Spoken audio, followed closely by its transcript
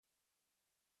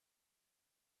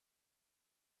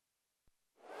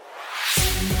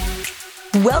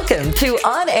Welcome to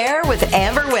On Air with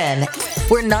Amber Wynn,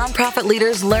 where nonprofit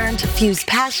leaders learn to fuse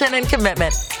passion and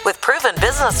commitment with proven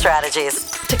business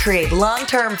strategies to create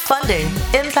long-term funding,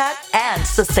 impact, and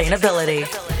sustainability.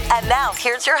 And now,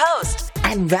 here's your host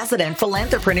and resident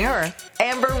philanthropreneur,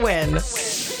 Amber Wynn.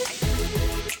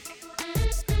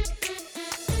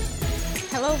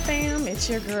 Hello, fam. It's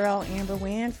your girl, Amber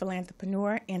Wynn,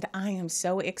 philanthropreneur, and I am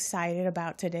so excited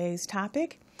about today's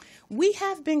topic. We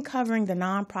have been covering the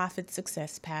nonprofit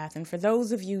success path, and for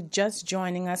those of you just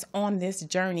joining us on this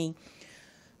journey,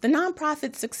 the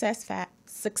nonprofit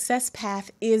success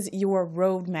path is your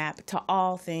roadmap to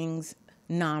all things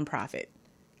nonprofit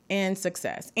and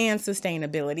success and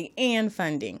sustainability and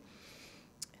funding.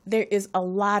 There is a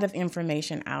lot of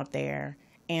information out there,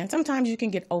 and sometimes you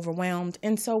can get overwhelmed.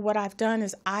 And so what I've done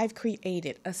is I've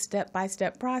created a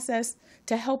step-by-step process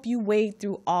to help you wade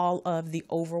through all of the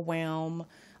overwhelm,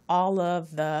 all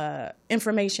of the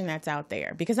information that's out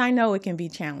there, because I know it can be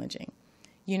challenging.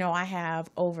 You know, I have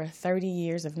over 30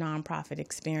 years of nonprofit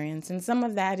experience, and some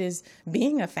of that is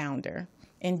being a founder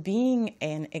and being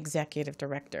an executive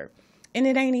director. And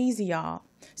it ain't easy, y'all.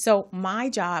 So my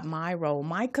job, my role,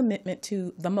 my commitment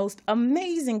to the most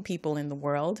amazing people in the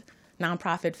world,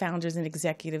 nonprofit founders and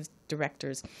executive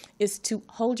directors, is to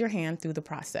hold your hand through the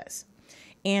process.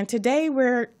 And today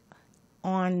we're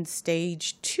on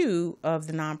stage 2 of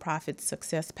the nonprofit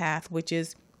success path, which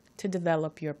is to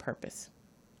develop your purpose.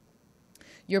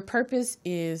 Your purpose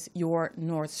is your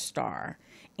North Star.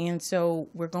 And so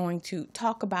we're going to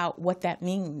talk about what that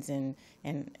means and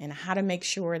how to make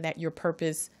sure that your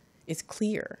purpose is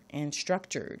clear and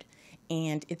structured.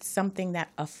 And it's something that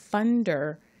a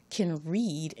funder can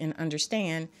read and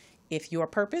understand if your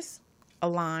purpose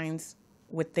aligns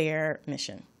with their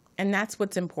mission. And that's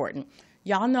what's important.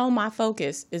 Y'all know my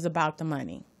focus is about the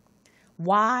money.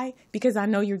 Why? Because I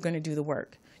know you're going to do the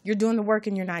work. You're doing the work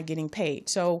and you're not getting paid.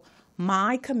 So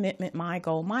my commitment, my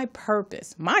goal, my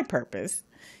purpose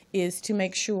is to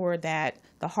make sure that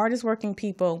the hardest working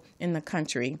people in the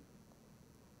country,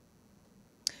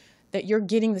 that you're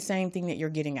getting the same thing that you're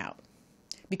getting out.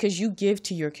 Because you give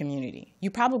to your community. You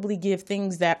probably give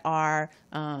things that are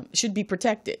should be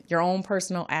protected, your own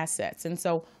personal assets. And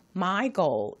so my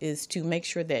goal is to make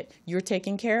sure that you're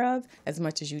taken care of as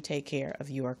much as you take care of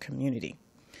your community.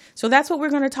 So that's what we're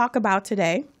going to talk about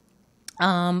today.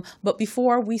 But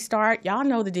before we start, y'all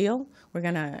know the deal. We're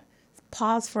going to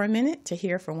pause for a minute to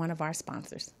hear from one of our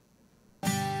sponsors.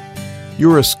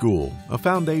 You're a school, a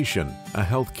foundation, a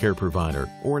healthcare provider,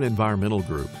 or an environmental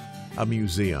group, a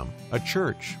museum, a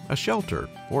church, a shelter,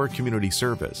 or a community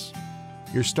service.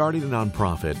 You're starting a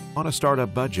nonprofit on a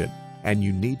startup budget, and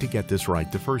you need to get this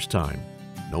right the first time.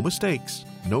 No mistakes,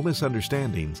 no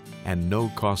misunderstandings, and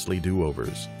no costly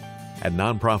do-overs. At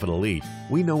Nonprofit Elite,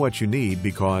 we know what you need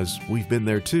because we've been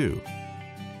there too.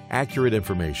 Accurate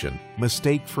information,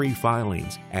 mistake-free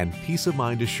filings, and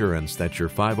peace-of-mind assurance that your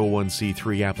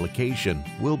 501c3 application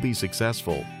will be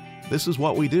successful. This is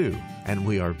what we do, and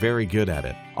we are very good at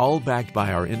it, all backed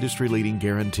by our industry-leading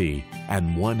guarantee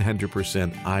and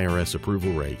 100% IRS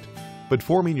approval rate. But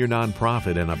forming your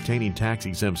nonprofit and obtaining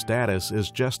tax-exempt status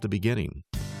is just the beginning.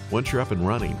 Once you're up and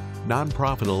running,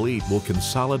 Nonprofit Elite will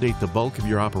consolidate the bulk of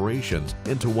your operations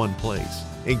into one place,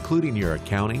 including your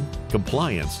accounting,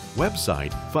 compliance,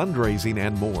 website, fundraising,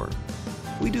 and more.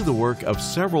 We do the work of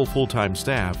several full-time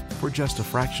staff for just a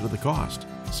fraction of the cost,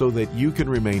 so that you can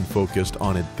remain focused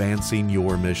on advancing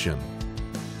your mission.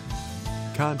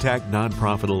 Contact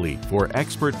Nonprofit Elite for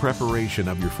expert preparation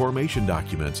of your formation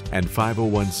documents and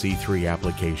 501c3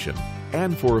 application,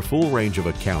 and for a full range of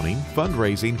accounting,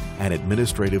 fundraising, and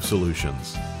administrative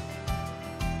solutions.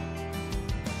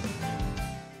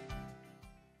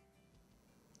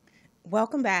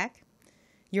 Welcome back.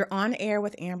 You're on air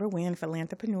with Amber Wynn,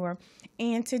 philanthropreneur,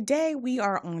 and today we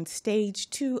are on stage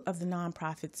 2 of the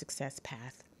nonprofit success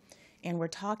path, and we're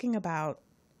talking about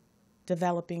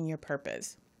developing your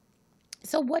purpose.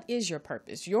 So what is your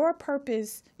purpose? Your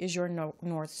purpose is your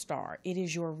North Star. It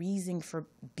is your reason for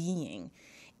being.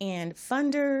 And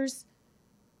funders,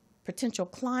 potential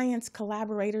clients,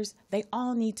 collaborators, they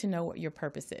all need to know what your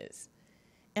purpose is.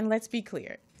 And let's be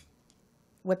clear.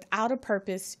 Without a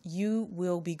purpose, you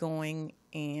will be going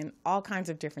in all kinds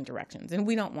of different directions. And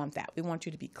we don't want that. We want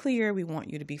you to be clear. We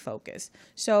want you to be focused.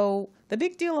 So the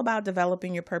big deal about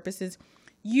developing your purpose is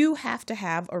you have to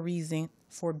have a reason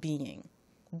for being.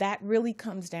 That really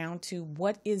comes down to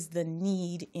what is the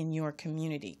need in your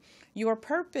community. Your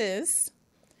purpose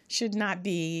should not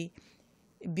be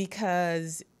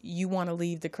because you want to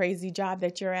leave the crazy job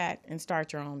that you're at and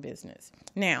start your own business.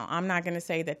 Now, I'm not going to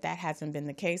say that hasn't been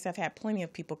the case. I've had plenty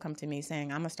of people come to me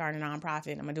saying, I'm going to start a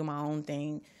nonprofit, I'm going to do my own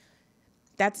thing.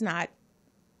 That's not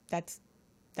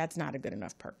a good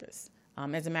enough purpose.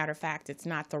 As a matter of fact, it's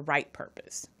not the right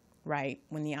purpose, right?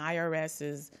 When the IRS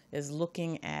is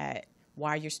looking at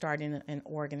why you're starting an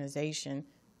organization,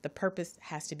 the purpose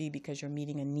has to be because you're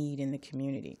meeting a need in the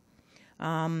community.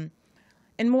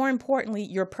 And more importantly,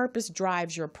 your purpose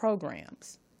drives your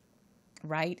programs,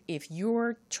 right? If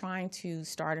you're trying to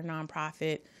start a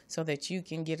nonprofit so that you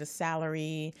can get a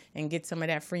salary and get some of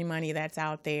that free money that's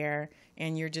out there,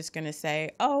 and you're just going to say,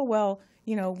 oh, well,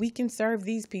 we can serve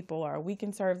these people or we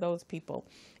can serve those people,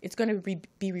 it's going to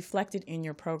be reflected in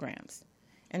your programs.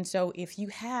 And so if you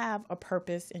have a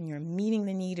purpose and you're meeting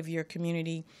the need of your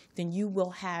community, then you will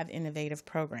have innovative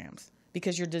programs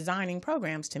because you're designing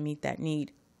programs to meet that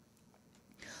need.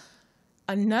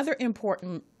 Another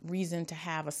important reason to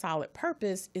have a solid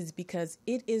purpose is because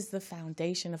it is the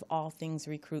foundation of all things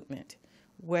recruitment.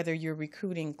 Whether you're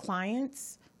recruiting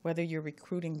clients, whether you're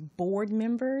recruiting board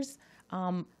members,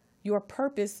 your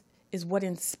purpose is what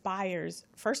inspires,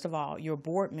 first of all, your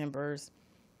board members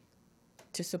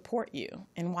to support you.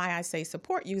 And why I say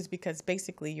support you is because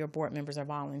basically your board members are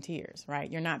volunteers, right?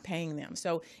 You're not paying them.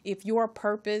 So if your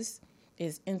purpose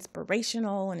is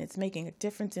inspirational and it's making a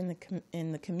difference in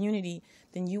the community,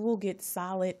 then you will get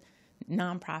solid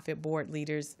nonprofit board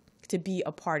leaders to be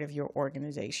a part of your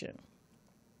organization.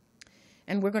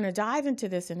 And we're going to dive into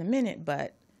this in a minute,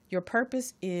 but your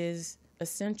purpose is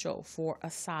essential for a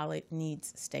solid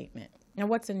needs statement. Now,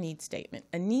 what's a needs statement?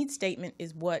 A needs statement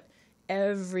is what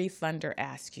every funder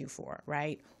asks you for,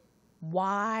 right?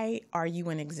 Why are you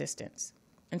in existence?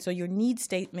 And so your needs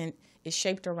statement is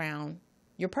shaped around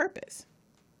your purpose.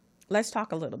 Let's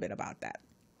talk a little bit about that.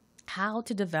 How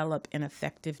to develop an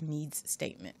effective needs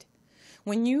statement.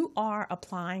 When you are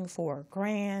applying for a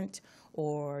grant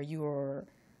or you're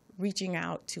reaching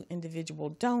out to individual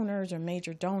donors or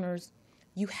major donors,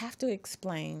 you have to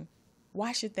explain,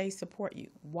 why should they support you?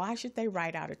 Why should they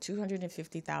write out a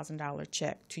 $250,000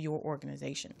 check to your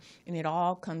organization? And it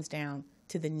all comes down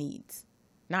to the needs,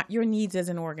 not your needs as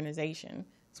an organization.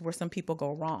 It's where some people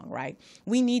go wrong, right?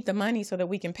 We need the money so that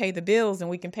we can pay the bills and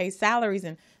we can pay salaries,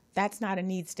 and that's not a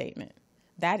need statement.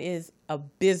 That is a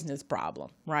business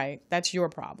problem, right? That's your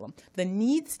problem. The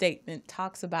need statement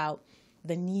talks about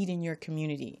the need in your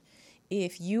community.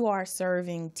 If you are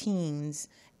serving teens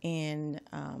in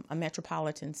a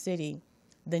metropolitan city,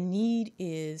 the need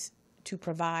is to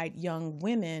provide young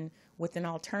women with an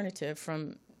alternative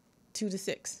from 2 to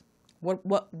 6.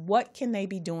 What can they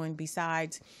be doing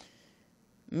besides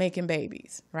making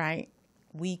babies, right?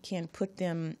 We can put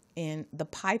them in the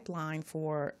pipeline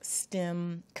for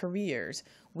STEM careers.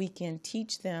 We can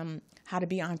teach them how to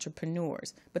be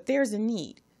entrepreneurs. But there's a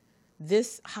need.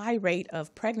 This high rate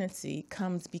of pregnancy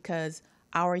comes because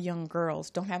our young girls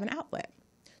don't have an outlet.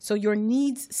 So your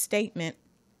needs statement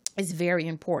is very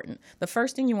important. The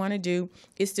first thing you want to do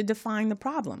is to define the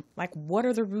problem. Like, what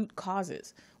are the root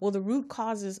causes? Well, the root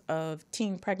causes of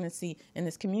teen pregnancy in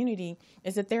this community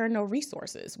is that there are no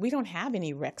resources. We don't have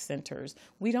any rec centers.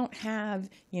 We don't have,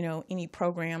 any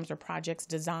programs or projects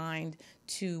designed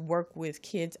to work with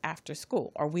kids after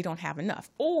school, or we don't have enough,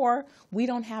 or we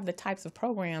don't have the types of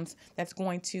programs that's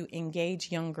going to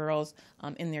engage young girls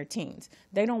in their teens.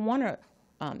 They don't want to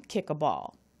kick a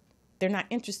ball. They're not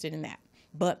interested in that.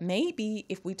 But maybe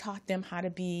if we taught them how to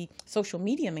be social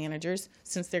media managers,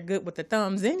 since they're good with the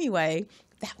thumbs anyway,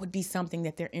 that would be something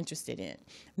that they're interested in.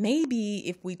 Maybe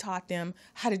if we taught them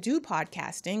how to do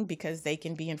podcasting because they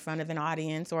can be in front of an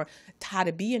audience, or how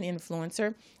to be an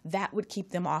influencer, that would keep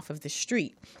them off of the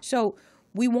street. So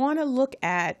we want to look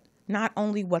at not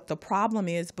only what the problem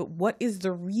is, but what is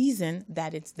the reason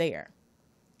that it's there.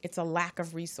 It's a lack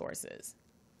of resources.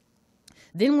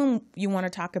 Then when you want to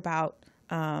talk about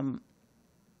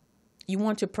you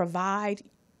want to provide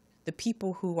the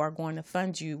people who are going to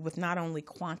fund you with not only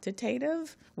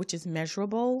quantitative, which is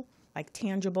measurable, like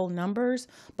tangible numbers,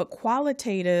 but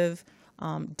qualitative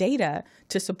data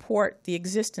to support the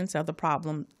existence of the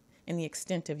problem and the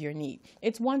extent of your need.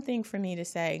 It's one thing for me to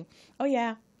say, oh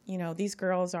yeah, these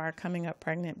girls are coming up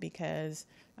pregnant because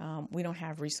we don't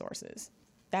have resources.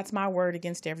 That's my word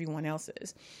against everyone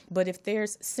else's. But if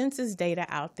there's census data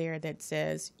out there that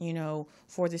says,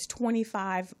 for this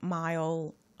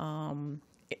 25-mile,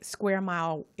 square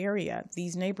mile area,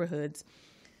 these neighborhoods,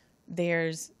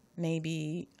 there's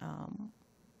maybe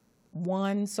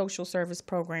one social service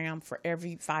program for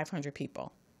every 500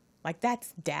 people. Like,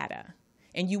 that's data.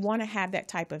 And you want to have that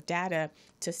type of data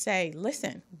to say,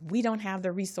 listen, we don't have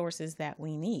the resources that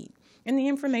we need. And the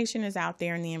information is out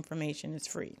there and the information is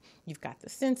free. You've got the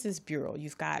Census Bureau,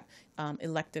 you've got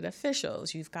elected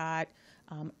officials, you've got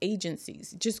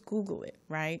agencies. Just Google it,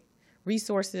 right?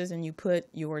 Resources, and you put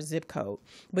your zip code.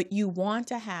 But you want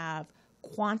to have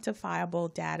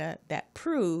quantifiable data that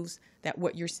proves that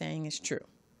what you're saying is true,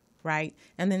 right?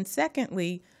 And then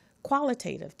secondly,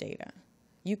 qualitative data.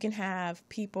 You can have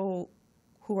people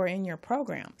who are in your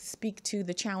program speak to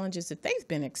the challenges that they've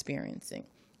been experiencing,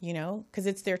 you know, because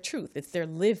it's their truth. It's their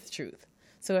lived truth.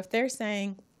 So if they're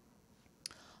saying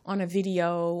on a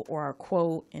video or a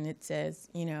quote and it says,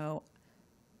 you know,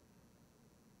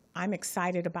 I'm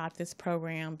excited about this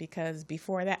program because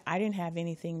before that I didn't have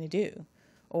anything to do,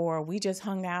 or we just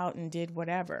hung out and did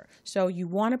whatever. So you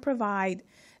want to provide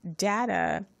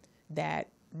data that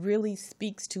really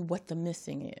speaks to what the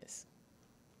missing is.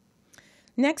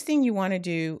 Next thing you want to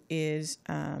do is,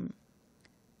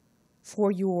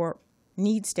 for your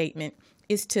need statement,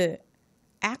 is to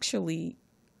actually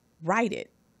write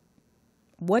it.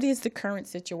 What is the current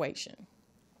situation?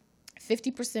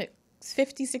 56%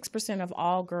 of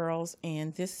all girls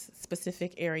in this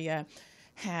specific area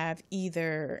have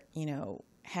either, you know,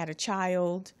 had a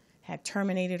child, had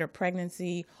terminated a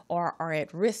pregnancy, or are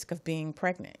at risk of being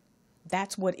pregnant.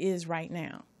 That's what is right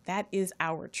now. That is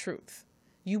our truth.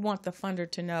 You want the funder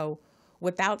to know,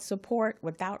 without support,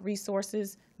 without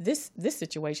resources, this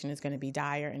situation is going to be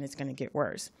dire and it's going to get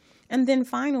worse. And then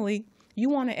finally, you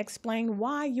want to explain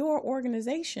why your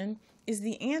organization is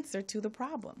the answer to the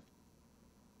problem,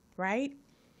 right?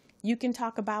 You can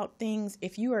talk about things,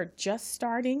 if you are just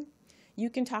starting, you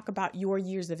can talk about your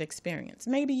years of experience.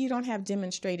 Maybe you don't have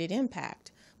demonstrated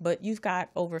impact, but you've got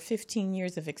over 15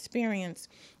 years of experience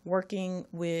working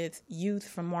with youth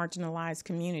from marginalized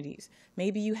communities.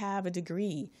 Maybe you have a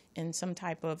degree in some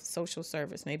type of social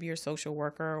service. Maybe you're a social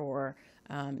worker, or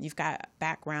you've got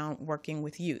background working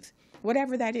with youth,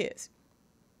 whatever that is.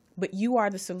 But you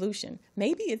are the solution.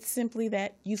 Maybe it's simply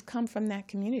that you've come from that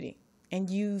community and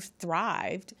you've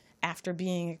thrived after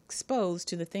being exposed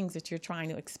to the things that you're trying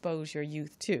to expose your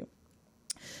youth to.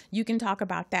 You can talk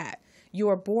about that.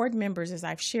 Your board members, as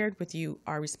I've shared with you,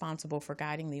 are responsible for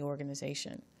guiding the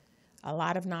organization. A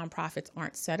lot of nonprofits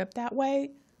aren't set up that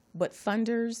way, but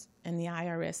funders and the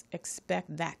IRS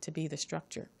expect that to be the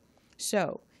structure.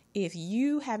 So if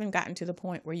you haven't gotten to the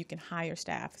point where you can hire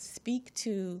staff, speak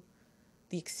to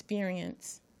the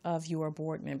experience of your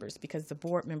board members, because the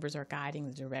board members are guiding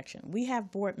the direction. We have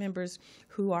board members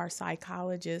who are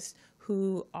psychologists,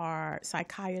 who are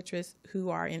psychiatrists,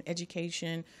 who are in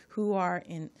education, who are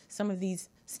in some of these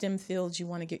STEM fields you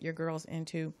want to get your girls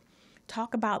into.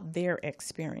 Talk about their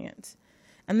experience.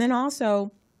 And then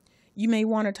also, you may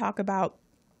want to talk about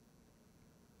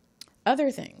other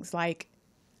things like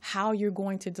how you're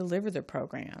going to deliver the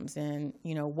programs and,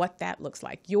 you know, what that looks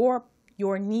like. Your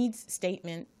needs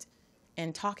statement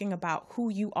and talking about who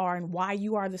you are and why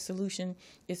you are the solution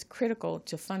is critical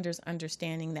to funders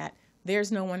understanding that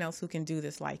there's no one else who can do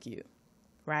this like you,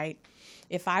 right?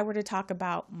 If I were to talk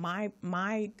about my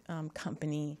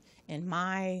company and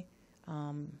my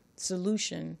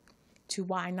solution to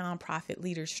why nonprofit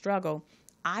leaders struggle,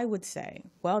 I would say,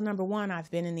 well, number one, I've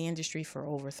been in the industry for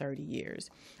over 30 years.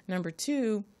 Number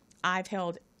two, I've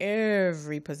held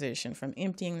every position from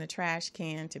emptying the trash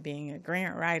can to being a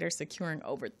grant writer, securing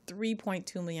over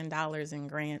 $3.2 million in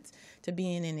grants, to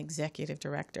being an executive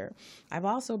director. I've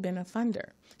also been a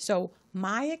funder. So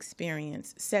my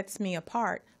experience sets me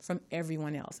apart from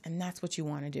everyone else, and that's what you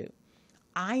want to do.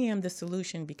 I am the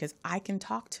solution because I can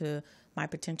talk to my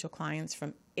potential clients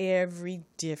from every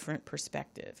different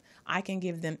perspective. I can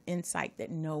give them insight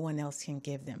that no one else can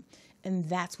give them, and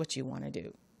that's what you want to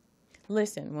do.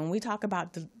 Listen, when we talk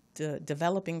about the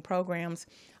developing programs,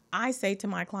 I say to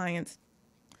my clients,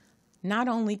 not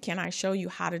only can I show you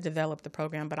how to develop the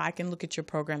program, but I can look at your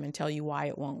program and tell you why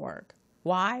it won't work.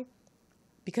 Why?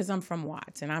 Because I'm from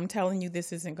Watts and I'm telling you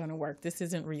this isn't going to work. This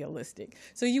isn't realistic.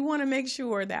 So you want to make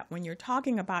sure that when you're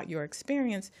talking about your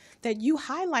experience, that you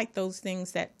highlight those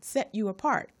things that set you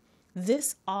apart.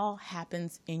 This all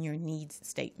happens in your needs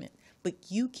statement, but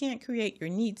you can't create your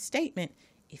needs statement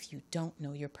if you don't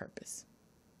know your purpose.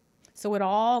 So it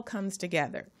all comes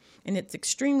together, and it's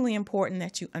extremely important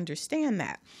that you understand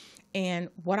that. And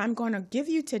what I'm going to give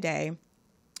you today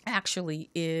actually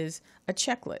is a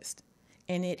checklist,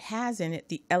 and it has in it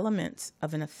the elements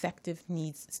of an effective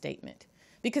needs statement,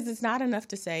 because it's not enough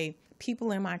to say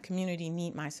people in my community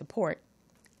need my support.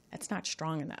 That's not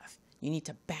strong enough. You need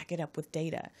to back it up with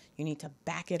data. You need to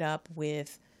back it up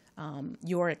with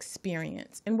your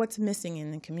experience and what's missing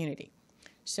in the community.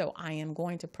 So I am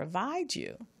going to provide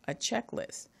you a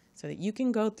checklist so that you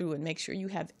can go through and make sure you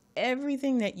have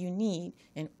everything that you need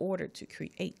in order to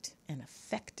create an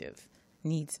effective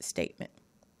needs statement.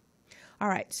 All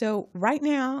right, so right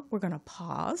now we're going to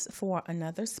pause for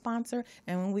another sponsor.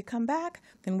 And when we come back,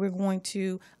 then we're going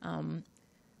to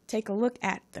take a look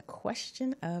at the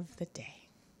question of the day.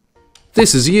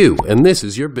 This is you, and this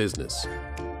is your business.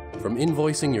 From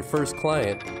invoicing your first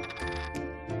client,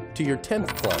 to your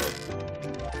 10th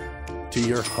client, to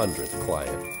your 100th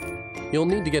client. You'll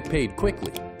need to get paid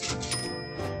quickly.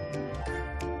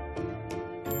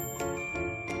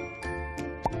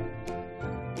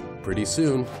 Pretty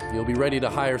soon, you'll be ready to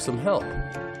hire some help,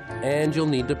 and you'll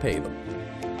need to pay them.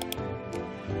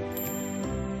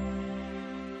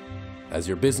 As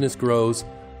your business grows,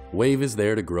 Wave is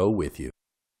there to grow with you.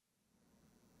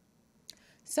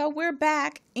 So we're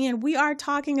back, and we are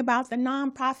talking about the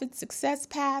nonprofit success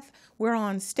path. We're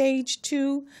on stage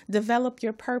 2, develop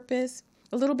your purpose.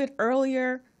 A little bit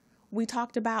earlier, we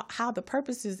talked about how the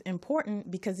purpose is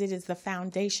important because it is the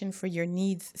foundation for your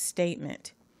needs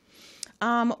statement.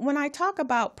 When I talk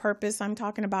about purpose, I'm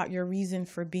talking about your reason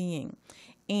for being.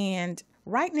 And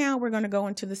right now, we're going to go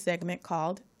into the segment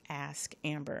called Ask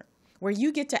Amber, where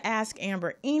you get to ask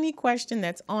Amber any question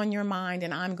that's on your mind,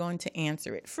 and I'm going to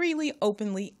answer it freely,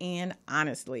 openly, and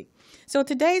honestly. So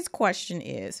today's question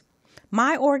is,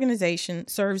 my organization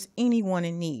serves anyone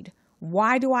in need.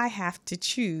 Why do I have to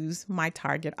choose my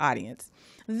target audience?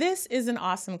 This is an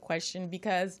awesome question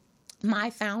because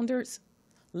my founders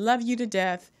love you to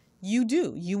death. You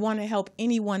do. You want to help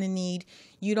anyone in need.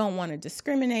 You don't want to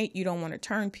discriminate. You don't want to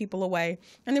turn people away.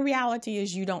 And the reality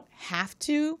is you don't have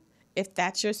to if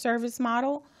that's your service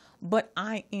model. But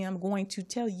I am going to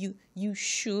tell you, you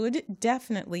should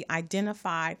definitely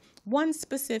identify one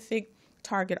specific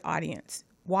target audience.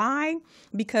 Why?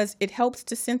 Because it helps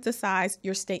to synthesize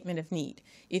your statement of need.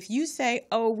 If you say,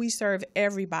 oh, we serve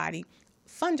everybody,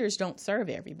 funders don't serve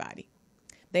everybody.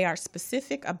 They are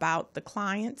specific about the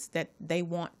clients that they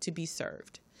want to be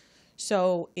served.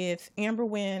 So if Amber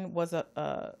Wynn was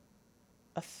a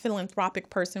philanthropic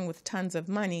person with tons of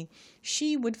money,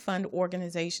 she would fund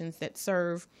organizations that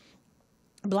serve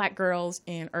Black girls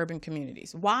in urban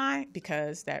communities. Why?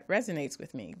 Because that resonates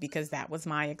with me, because that was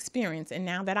my experience. And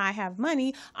now that I have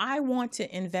money, I want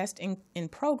to invest in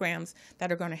programs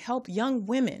that are going to help young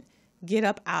women get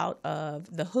up out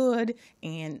of the hood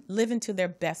and live into their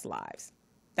best lives.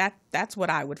 That's what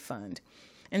I would fund.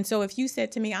 And so if you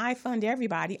said to me, I fund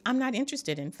everybody, I'm not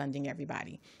interested in funding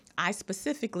everybody. I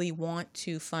specifically want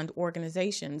to fund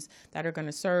organizations that are going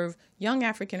to serve young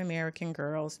African American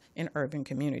girls in urban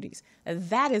communities.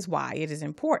 That is why it is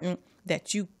important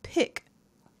that you pick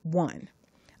one.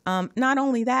 Not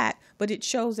only that, but it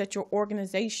shows that your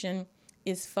organization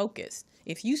is focused.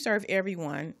 If you serve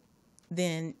everyone,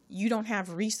 then you don't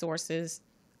have resources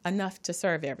enough to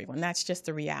serve everyone. That's just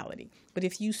the reality. But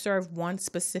if you serve one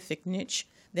specific niche,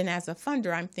 then as a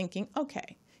funder, I'm thinking,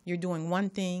 okay, you're doing one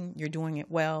thing, you're doing it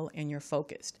well, and you're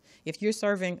focused. If you're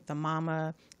serving the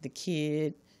mama, the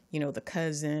kid, the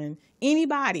cousin,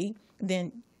 anybody,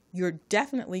 then you're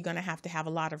definitely going to have a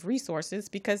lot of resources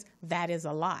because that is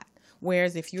a lot.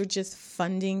 Whereas if you're just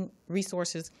funding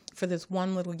resources for this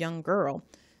one little young girl,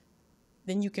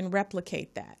 then you can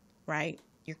replicate that, right?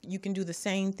 You can do the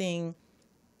same thing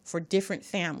for different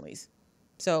families.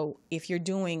 So if you're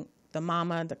doing the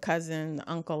mama, the cousin, the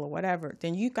uncle, or whatever,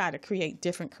 then you've got to create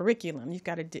different curriculum. You've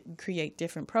got to create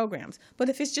different programs. But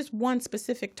if it's just one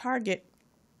specific target,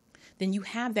 then you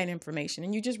have that information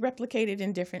and you just replicate it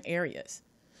in different areas.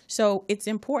 So it's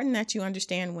important that you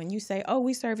understand when you say, oh,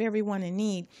 we serve everyone in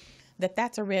need,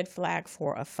 that's a red flag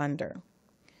for a funder.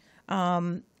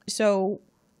 So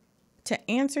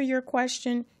to answer your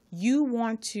question, you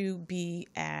want to be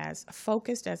as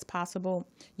focused as possible.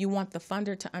 You want the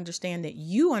funder to understand that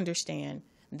you understand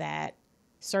that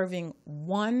serving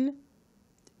one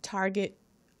target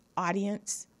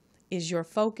audience is your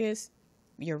focus.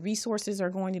 Your resources are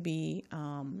going to be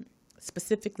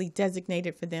specifically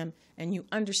designated for them, and you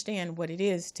understand what it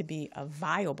is to be a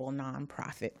viable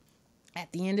nonprofit. At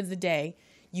the end of the day,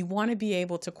 you want to be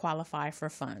able to qualify for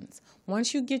funds.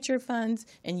 Once you get your funds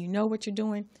and you know what you're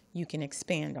doing, you can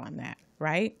expand on that,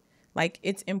 right? Like,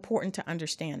 it's important to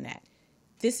understand that.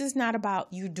 This is not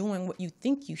about you doing what you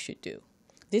think you should do.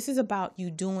 This is about you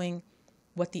doing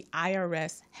what the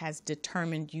IRS has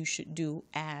determined you should do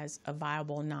as a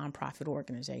viable nonprofit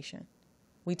organization.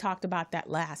 We talked about that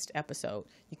last episode.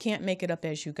 You can't make it up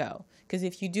as you go, because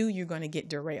if you do, you're going to get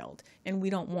derailed, and we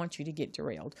don't want you to get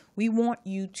derailed. We want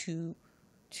you to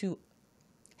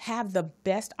have the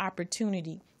best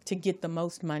opportunity to get the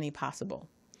most money possible.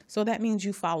 So that means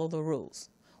you follow the rules.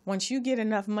 Once you get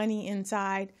enough money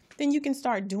inside, then you can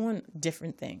start doing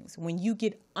different things. When you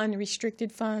get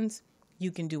unrestricted funds,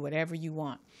 you can do whatever you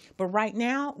want. But right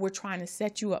now, we're trying to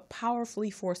set you up powerfully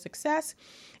for success.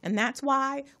 And that's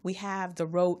why we have the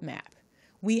roadmap.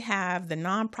 We have the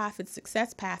nonprofit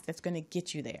success path that's going to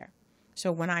get you there.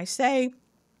 So when I say,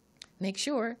 make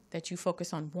sure that you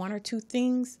focus on one or two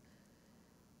things,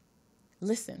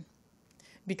 listen,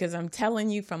 because I'm telling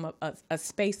you from a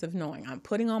space of knowing. I'm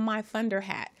putting on my funder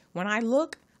hat. When I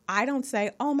look, I don't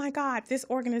say, oh my God, this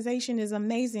organization is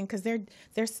amazing because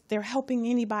they're helping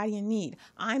anybody in need.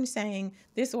 I'm saying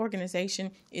this organization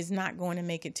is not going to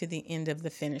make it to the end of the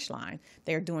finish line.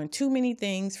 They're doing too many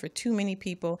things for too many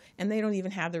people, and they don't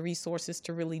even have the resources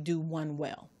to really do one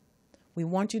well. We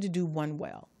want you to do one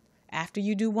well. After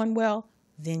you do one well,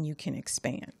 then you can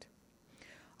expand.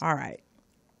 All right,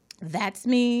 that's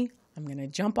me. I'm going to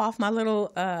jump off my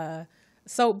little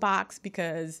soapbox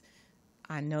because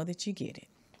I know that you get it.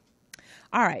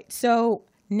 All right, so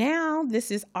now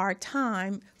this is our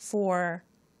time for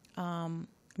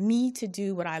me to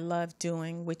do what I love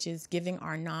doing, which is giving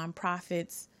our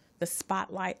nonprofits the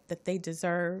spotlight that they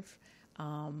deserve.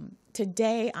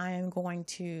 Today, I am going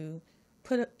to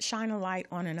shine a light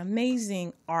on an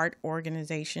amazing art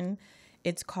organization.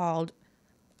 It's called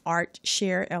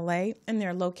ArtShare LA, and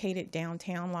they're located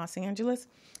downtown Los Angeles,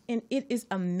 and it is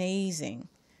amazing.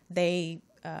 They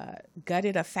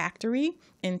gutted a factory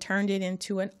and turned it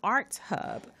into an arts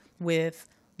hub with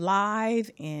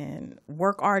live and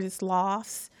work artist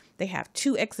lofts. They have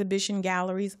 2 exhibition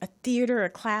galleries, a theater, a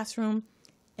classroom,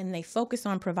 and they focus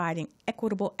on providing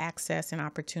equitable access and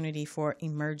opportunity for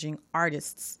emerging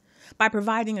artists by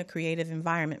providing a creative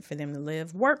environment for them to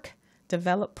live, work,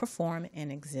 develop, perform,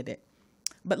 and exhibit.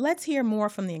 But let's hear more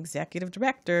from the executive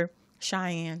director,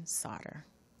 Cheyenne Sauter.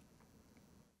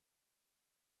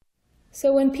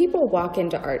 So when people walk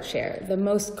into ArtShare, the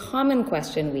most common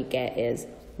question we get is,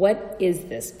 what is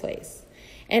this place?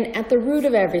 And at the root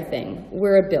of everything,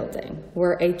 we're a building.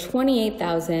 We're a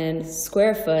 28,000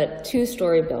 square foot,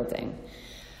 2-story building.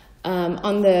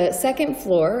 On the second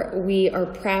floor, we are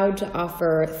proud to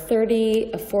offer 30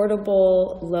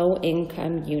 affordable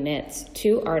low-income units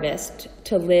to artists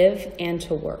to live and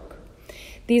to work.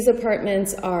 These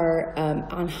apartments are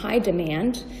on high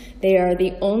demand. They are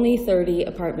the only 30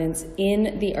 apartments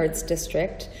in the Arts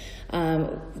District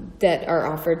that are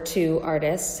offered to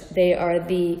artists. They are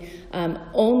the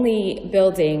only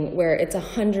building where it's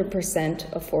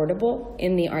 100% affordable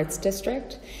in the Arts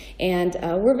District. And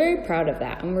we're very proud of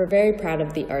that, and we're very proud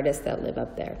of the artists that live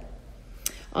up there.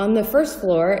 On the first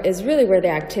floor is really where the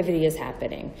activity is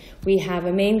happening. We have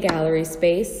a main gallery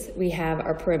space, we have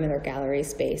our perimeter gallery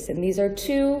space, and these are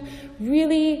 2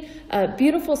 really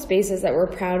beautiful spaces that we're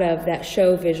proud of that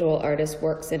show visual artists'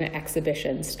 works in an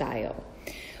exhibition style.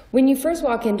 When you first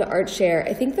walk into ArtShare,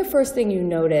 I think the first thing you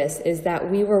notice is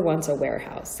that we were once a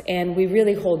warehouse, and we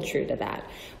really hold true to that.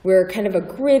 We're kind of a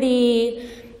gritty,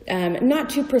 not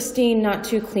too pristine, not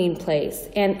too clean place.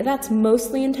 And that's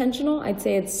mostly intentional. I'd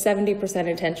say it's 70%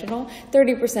 intentional.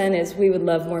 30% is we would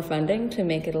love more funding to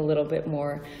make it a little bit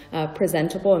more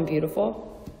presentable and beautiful.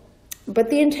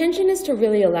 But the intention is to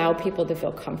really allow people to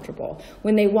feel comfortable.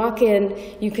 When they walk in,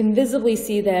 you can visibly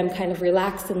see them kind of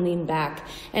relax and lean back.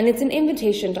 And it's an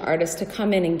invitation to artists to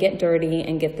come in and get dirty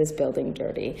and get this building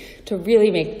dirty, to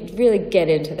really get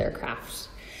into their craft.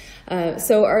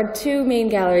 So our 2 main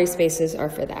gallery spaces are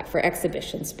for that, for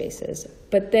exhibition spaces.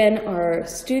 But then our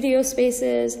studio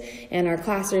spaces and our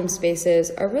classroom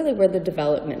spaces are really where the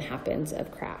development happens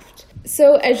of craft.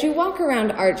 So as you walk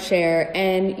around ArtShare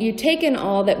and you take in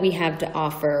all that we have to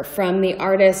offer, from the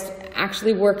artists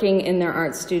actually working in their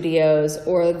art studios,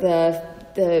 or the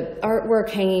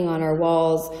artwork hanging on our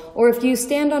walls, or if you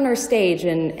stand on our stage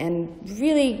and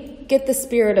really get the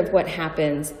spirit of what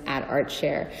happens at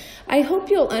ArtShare, I hope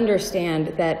you'll understand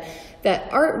that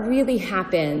art really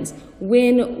happens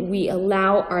when we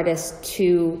allow artists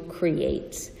to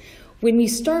create. When you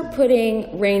start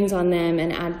putting reins on them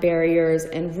and add barriers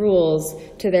and rules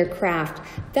to their craft,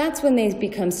 that's when they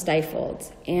become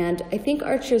stifled. And I think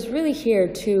ArtShare is really here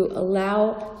to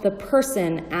allow the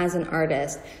person as an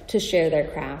artist to share their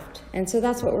craft. And so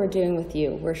that's what we're doing with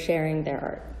you. We're sharing their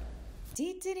art.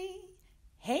 Dee-dee-dee.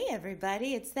 Hey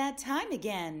everybody, it's that time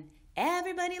again.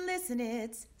 Everybody listen,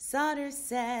 it's Sauter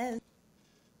Says.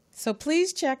 So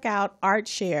please check out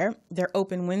ArtShare. They're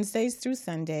open Wednesdays through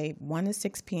Sunday, 1 to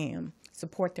 6 p.m.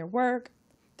 Support their work,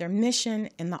 their mission,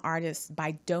 and the artists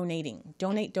by donating.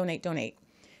 Donate, donate, donate.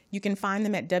 You can find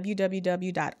them at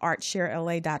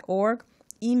www.artsharela.org.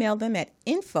 Email them at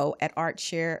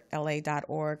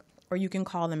info@artsharela.org, or you can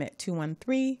call them at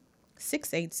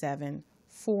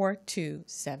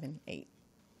 213-687-4278.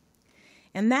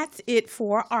 And that's it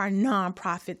for our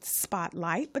nonprofit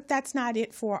spotlight, but that's not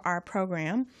it for our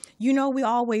program. You know, we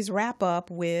always wrap up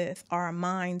with our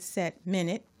Mindset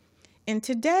Minute. And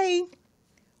today,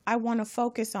 I want to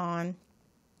focus on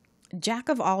Jack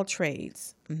of all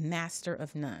trades, master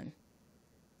of none.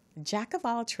 Jack of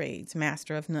all trades,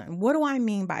 master of none. What do I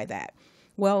mean by that?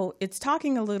 Well, it's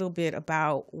talking a little bit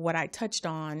about what I touched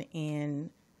on in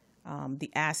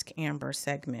the Ask Amber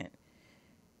segment.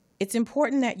 It's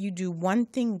important that you do one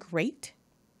thing great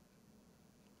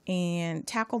and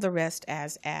tackle the rest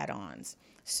as add-ons.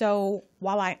 So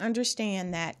while I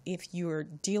understand that if you're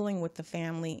dealing with the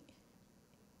family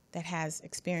that has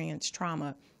experienced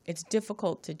trauma, it's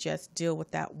difficult to just deal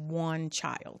with that one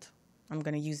child. I'm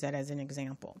going to use that as an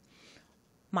example.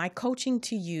 My coaching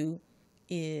to you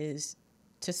is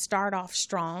to start off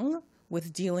strong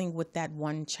with dealing with that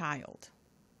one child,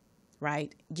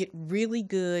 right? Get really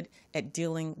good at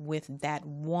dealing with that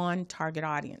one target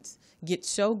audience. Get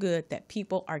so good that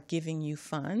people are giving you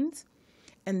funds.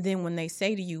 And then when they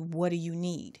say to you, what do you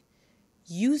need?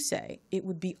 You say, it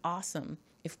would be awesome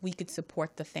if we could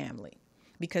support the family,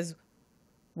 because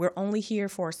we're only here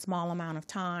for a small amount of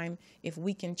time. If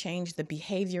we can change the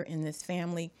behavior in this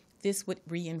family, this would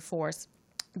reinforce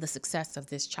the success of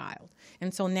this child.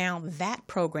 And so now that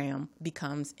program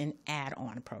becomes an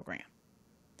add-on program.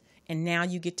 And now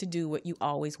you get to do what you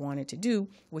always wanted to do,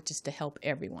 which is to help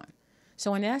everyone.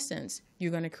 So in essence,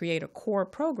 you're going to create a core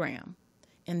program,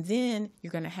 and then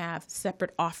you're going to have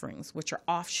separate offerings, which are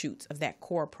offshoots of that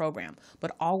core program.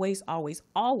 But always, always,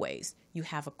 always, you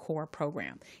have a core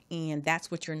program. And that's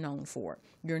what you're known for.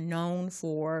 You're known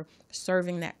for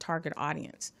serving that target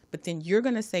audience. But then you're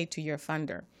going to say to your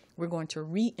funder, we're going to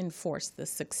reinforce the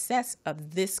success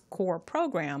of this core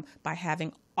program by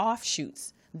having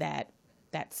offshoots that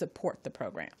support the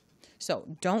program. So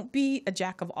don't be a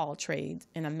jack of all trades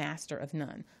and a master of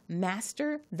none.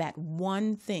 Master that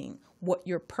one thing, what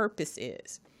your purpose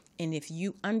is. And if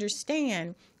you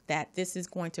understand that this is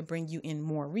going to bring you in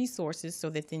more resources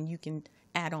so that then you can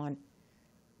add on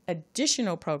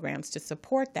additional programs to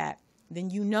support that, then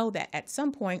you know that at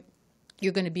some point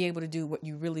you're going to be able to do what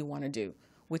you really want to do,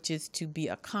 which is to be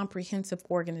a comprehensive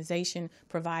organization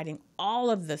providing all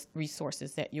of the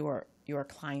resources that your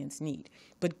clients need.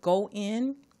 But go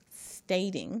in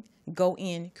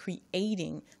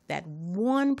creating that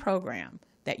one program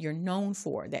that you're known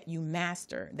for, that you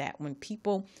master, that when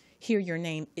people hear your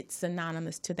name, it's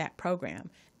synonymous to that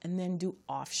program, and then do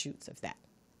offshoots of that.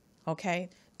 Okay?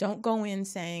 Don't go in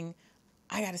saying,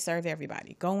 I got to serve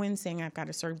everybody. Go in saying, I've got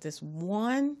to serve this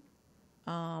one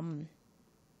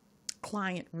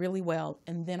client really well,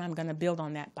 and then I'm going to build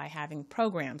on that by having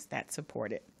programs that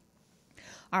support it.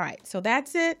 All right, so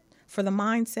that's it for the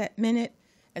Mindset Minute.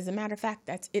 As a matter of fact,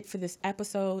 that's it for this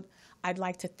episode. I'd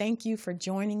like to thank you for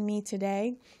joining me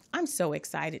today. I'm so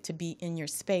excited to be in your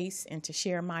space and to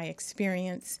share my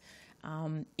experience.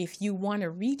 If you want to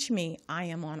reach me, I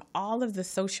am on all of the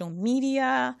social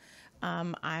media.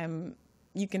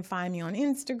 You can find me on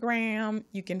Instagram.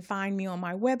 You can find me on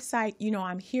my website. You know,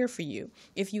 I'm here for you.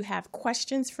 If you have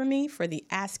questions for me for the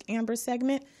Ask Amber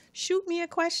segment, shoot me a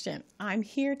question. I'm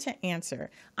here to answer.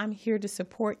 I'm here to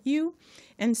support you.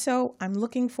 And so I'm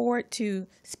looking forward to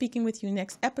speaking with you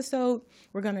next episode.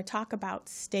 We're going to talk about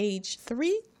stage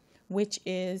 3, which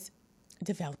is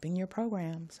developing your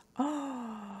programs.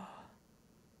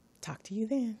 Talk to you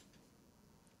then.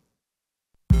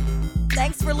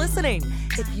 Thanks for listening.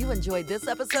 If you enjoyed this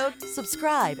episode,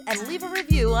 subscribe and leave a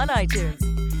review on iTunes.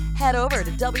 Head over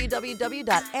to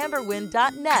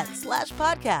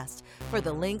www.amberwin.net/podcast for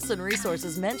the links and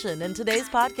resources mentioned in today's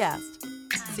podcast.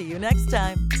 See you next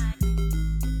time.